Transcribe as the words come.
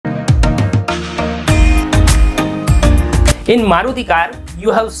In Maruti car,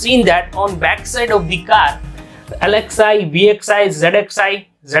 you have seen that on backside of the car, LXI, VXI, ZXI,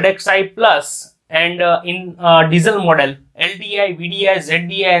 ZXI Plus, and in diesel model, LDI, VDI,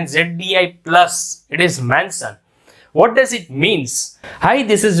 ZDI and ZDI Plus, it is mentioned. What does it means? Hi,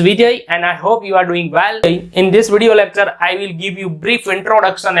 this is Vijay and I hope you are doing well. In this video lecture, I will give you brief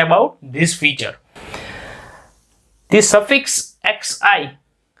introduction about this feature. The suffix XI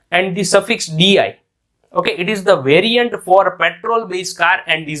and the suffix DI. Okay, it is the variant for petrol based car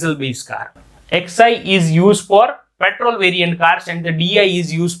and diesel based car. XI is used for petrol variant cars and the DI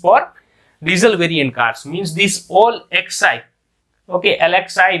is used for diesel variant cars. Means this all XI, okay,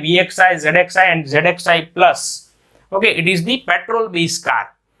 LXI, VXI, ZXI and ZXI Plus. Okay, it is the petrol based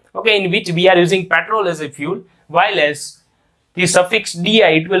car, okay, in which we are using petrol as a fuel, while as the suffix DI,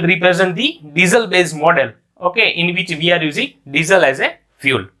 it will represent the diesel based model, okay, in which we are using diesel as a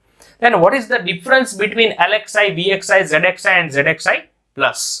fuel. Then what is the difference between LXI, VXI, ZXI and ZXI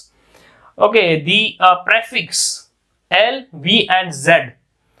Plus? Okay, the prefix L, V and Z,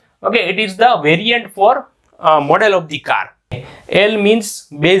 okay, it is the variant for model of the car. L means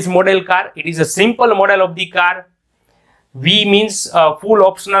base model car, it is a simple model of the car. V means full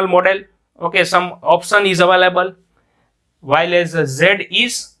optional model, okay, some option is available, while as Z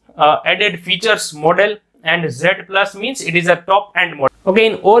is added features model, and Z Plus means it is a top end model. Okay,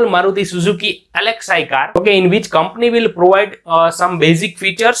 in all Maruti Suzuki LXI car, okay, in which company will provide some basic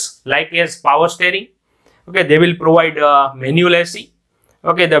features like as power steering, okay, they will provide manual AC,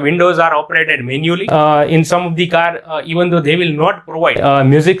 okay, the windows are operated manually. In some of the car, even though they will not provide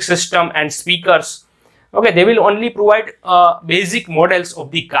music system and speakers, okay, they will only provide basic models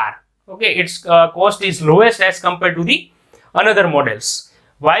of the car. Okay, its cost is lowest as compared to the another models.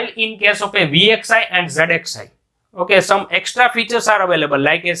 While in case of a VXI and ZXI, okay, some extra features are available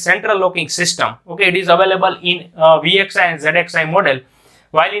like a central locking system. Okay, it is available in VXI and ZXI model.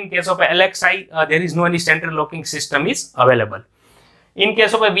 While in case of a LXI, there is no any central locking system is available. In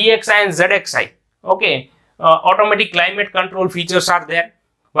case of a VXI and ZXI, okay, automatic climate control features are there.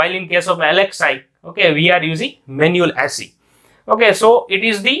 While in case of LXI, okay, we are using manual AC. Okay, so it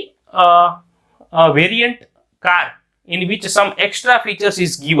is the variant car in which some extra features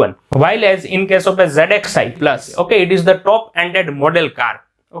is given, while as in case of a ZXI Plus, okay, it is the top ended model car,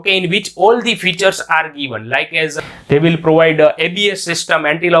 okay, in which all the features are given, like as they will provide ABS system,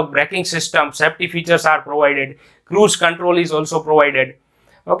 anti-lock braking system, safety features are provided, cruise control is also provided,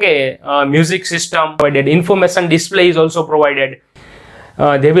 okay, music system provided, information display is also provided.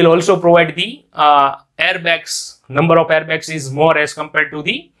 They will also provide the airbags. Number of airbags is more as compared to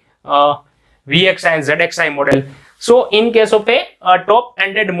the VXI and ZXI model. So in case of a top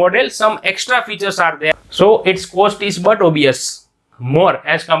ended model, some extra features are there. So its cost is but obvious more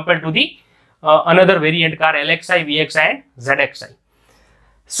as compared to the another variant car LXI, VXI and ZXI.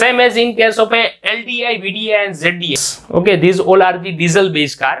 Same as in case of a LDI, VDI and ZDI. Okay, these all are the diesel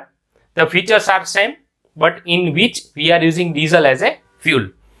based car. The features are same, but in which we are using diesel as a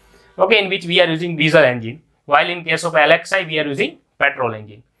fuel, okay, in which we are using diesel engine, while in case of LXI we are using petrol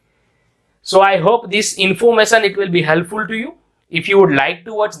engine. So I hope this information it will be helpful to you. If you would like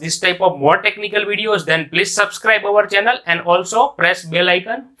to watch this type of more technical videos, then please subscribe our channel and also press bell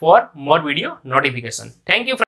icon for more video notification. Thank you.